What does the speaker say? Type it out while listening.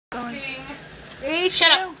Hey, Shut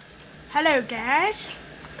up. Hello, guys.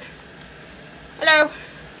 Hello.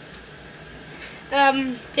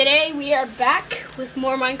 Today we are back with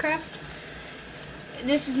more Minecraft.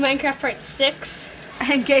 This is Minecraft Part 6.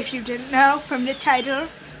 In case you didn't know from the title.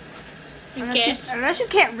 Unless you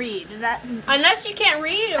can't read. Unless you can't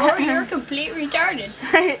read or you're completely retarded.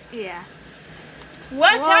 Yeah.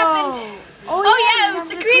 What happened? Oh yeah, it was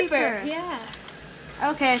the creeper. Yeah.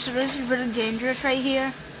 Okay, so this is really dangerous right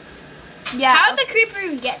here. Yeah. How did the creeper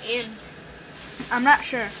even get in? I'm not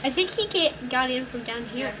sure. I think he got in from down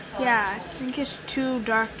here. Yeah, I think it's too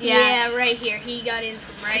dark. Yeah, right here. He got in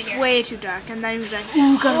from right here. Way too dark. And then he was like,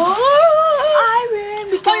 ooh,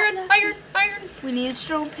 iron. We need a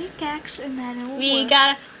strong pickaxe and then it will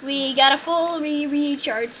work. We got a fully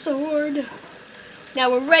recharged sword. Now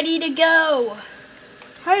we're ready to go.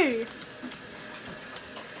 Hey.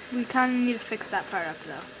 We kind of need to fix that part up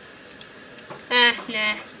though.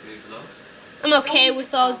 Nah. I'm okay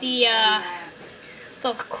with all the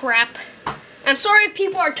crap. I'm sorry if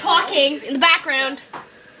people are talking in the background.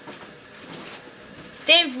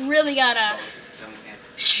 They've really gotta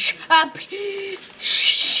shh up.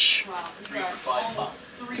 Shh.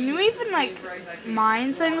 Can you even like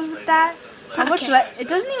mine things with that? How much it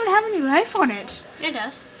doesn't even have any life on it. It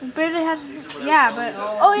does. It barely has. Yeah, but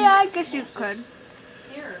oh yeah, I guess you could.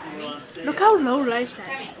 Look how low life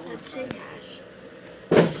that thing has.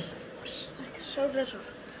 It's like so little.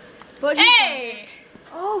 But hey!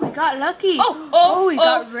 Oh, we got lucky. Oh, we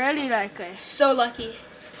got really lucky. So lucky.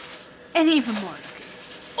 And even more lucky.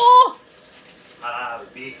 Oh!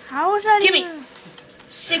 How was that? Give me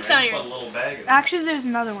 6 iron. Actually, there's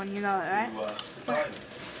another one. You know that, right?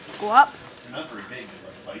 Go up.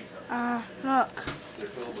 Look.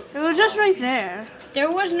 It was just right there. There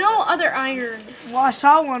was no other iron. Well, I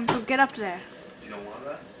saw one, so get up there. You don't want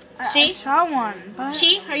that? See? I saw one, but...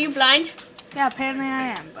 See? Are you blind? Yeah, apparently I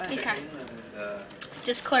am, but... Okay.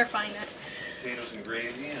 Just clarifying that. Potatoes and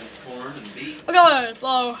gravy and corn and beets. Okay,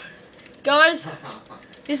 so... Guys,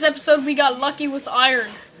 this episode we got lucky with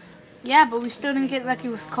iron. Yeah, but we still didn't get lucky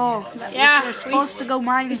with coal. Yeah, we're supposed to go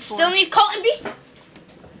mining we for. still need coal and beef.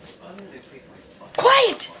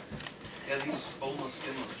 Quiet! Yeah, these boneless,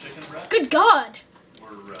 skinless chicken breasts Good God! were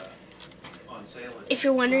on sale at If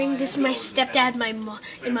you're wondering, this is my stepdad, my mom,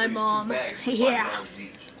 and my mom. Yeah.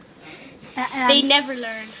 They never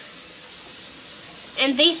learn.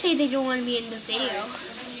 And they say they don't want to be in the video. I've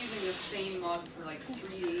been using the same mug for like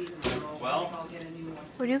 3 days in a row. Well, I'll get a new one.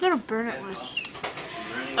 What are you gonna burn it with?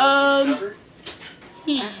 Are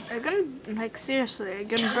Are you gonna, like, seriously, are you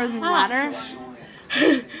gonna burn the ladders?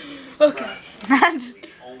 Okay.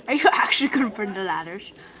 Are you actually gonna burn the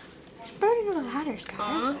ladders? It's burning the ladders,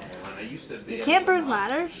 guys. You can't burn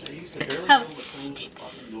ladders. How it sticks.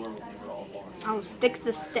 I'll stick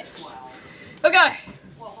the stick. Okay.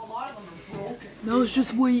 Well, a lot of them are broken. No, it's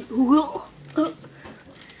just wait.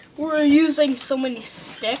 We're using so many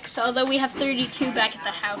sticks, although we have 32 back at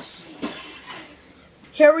the house.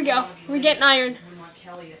 Here we go. We're getting iron.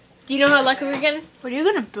 Do you know how lucky we're getting? What are you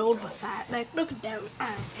gonna build with that? Like, look at those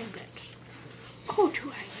iron ingots. Oh,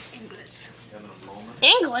 2 iron ingots.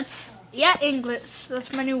 Ingots? Yeah, ingots.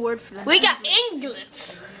 That's my new word for them. We got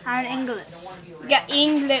ingots. Iron ingots. We got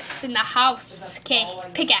ingots in the house. Okay,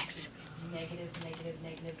 pickaxe. Negative.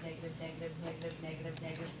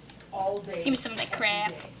 All day. Give me some of that crap.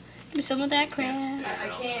 Give me some of that crap. I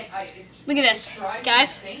can't. Look at this.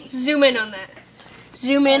 Guys, zoom in on that.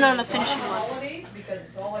 Zoom in on the finishing one.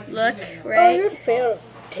 Look, right? Oh, you're fair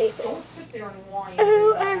taping. Don't sit there and whine.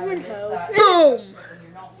 Oh, iron hoe. Boom!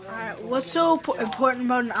 Alright, what's so important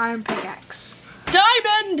about an iron pickaxe?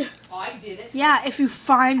 Diamond! I did it. Yeah, if you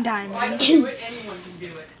find I diamond. can do it. Anyone can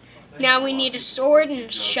do it. Now we need a sword and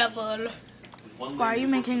shovel. Why are you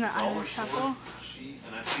making an iron shovel?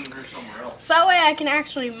 So that way I can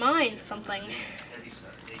actually mine something.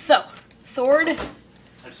 So, sword,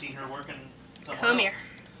 I've seen her working. come here.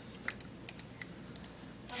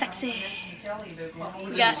 Sexy.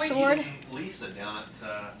 We got a sword. Lisa down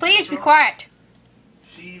at. Please be quiet.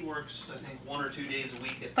 She works, I think, 1 or 2 days a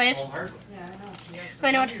week at Please. Home Hardware. Yeah, I know. She has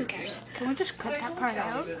I know what, who cares? Can we just cut that part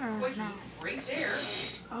out? Or no? right there.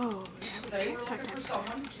 Oh, They yeah, were we cut looking that. for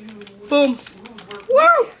someone to Boom. work.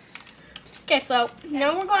 Woo! Okay, so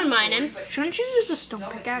now we're going mining. Shouldn't you use a stone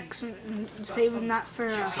pickaxe and saving that for...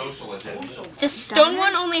 The stone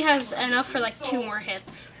one only has enough for like 2 more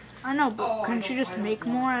hits. I know, but couldn't you just make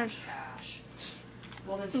more?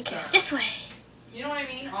 Well, then Okay, start. this way. You know what I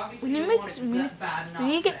mean? Obviously, We need you to don't make want it that bad enough. we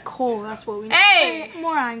need to get coal. That's what we need. Hey!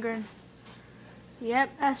 More iron. Yep,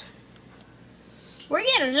 that's. We're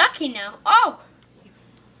getting lucky now. Oh!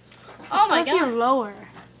 Oh my Because you're god. lower.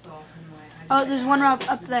 So, anyway, Oh, there's one up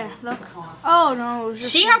there. Look. Oh no. It was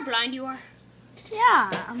just See how blind you are?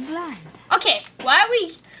 Yeah, I'm blind. Okay,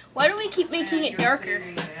 why do we keep making it darker?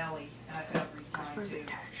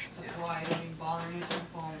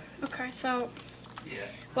 Okay, so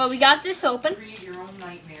well, we got this open.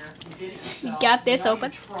 We got this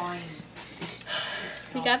open.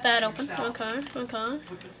 We got that open. Okay.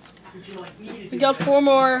 We got 4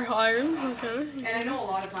 more iron. Okay. And I know a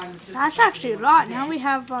lot of times. That's actually a lot. Now we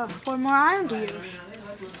have 4 more iron to use.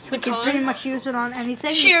 We can pretty much use it on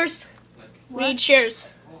anything. Shears. We need shears.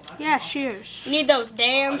 Yeah, shears. We need those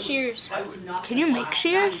damn shears. Can you make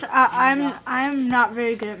shears? I'm not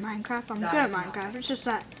very good at Minecraft. I'm good at Minecraft. It's just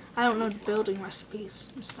that I don't know the building recipes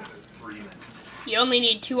and stuff. You only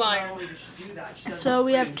need 2 iron. So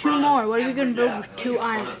we have 2 more. What are we gonna build with 2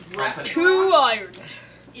 iron? 2 iron.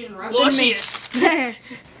 More shears.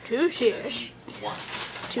 2 shears.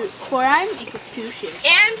 4 iron equals 2 shears.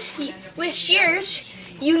 And with shears,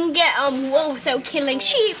 you can get wool without killing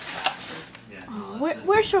sheep. Oh,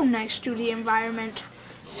 we're so nice to the environment.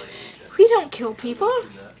 We don't kill people.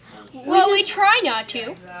 Well, we try not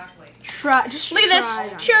to. Just Look at try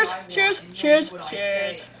this. not to.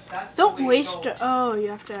 Shears. Don't waste it. Oh, you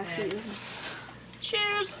have to actually use them.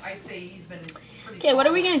 Cheers. I'd say he's been pretty Okay, what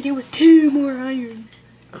are we gonna do with 2 more iron?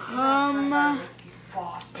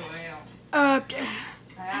 bossed around. I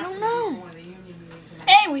don't know.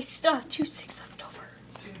 Hey, we still have 2 sticks left over.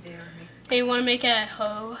 Hey, you wanna make a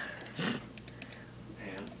hoe?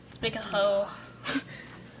 Let's make a hoe.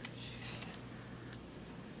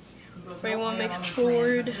 Or you wanna make a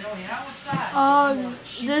sword? There's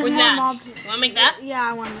With more that. mobs. You wanna make that? Yeah,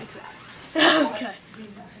 I want to make that. Okay.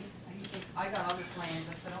 I got other plans.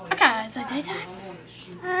 I said, Okay, is that daytime?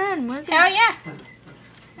 And we're good. Hell yeah.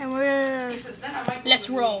 And we're Let's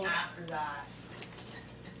roll. after that.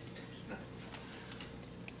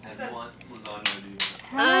 And what lasagna do you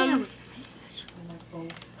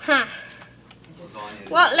Huh. lasagna?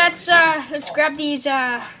 Well, let's grab these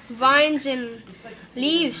vines and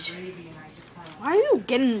leaves. Why are you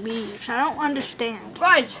getting leaves? I don't understand.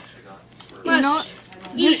 Vines. You know, Must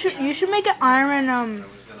you eat. should make an iron.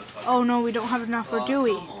 Oh no, we don't have enough. Or do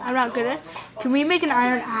we? I'm not good at it. Can we make an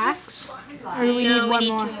iron axe? Or do we No, need one we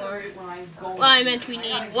need more? 2 more. Well, I meant we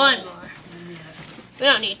need 1 more. We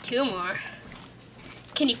don't need 2 more.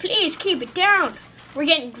 Can you please keep it down? We're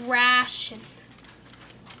getting grass and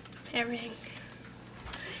everything.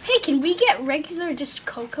 Hey, can we get regular just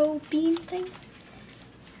cocoa bean thing?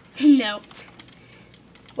 No.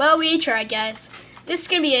 Well, we tried, guys. This is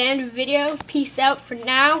going to be the end of the video. Peace out for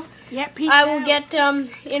now. Yep, peace I will out. get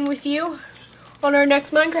in with you on our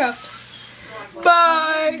next Minecraft.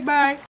 Bye! Bye.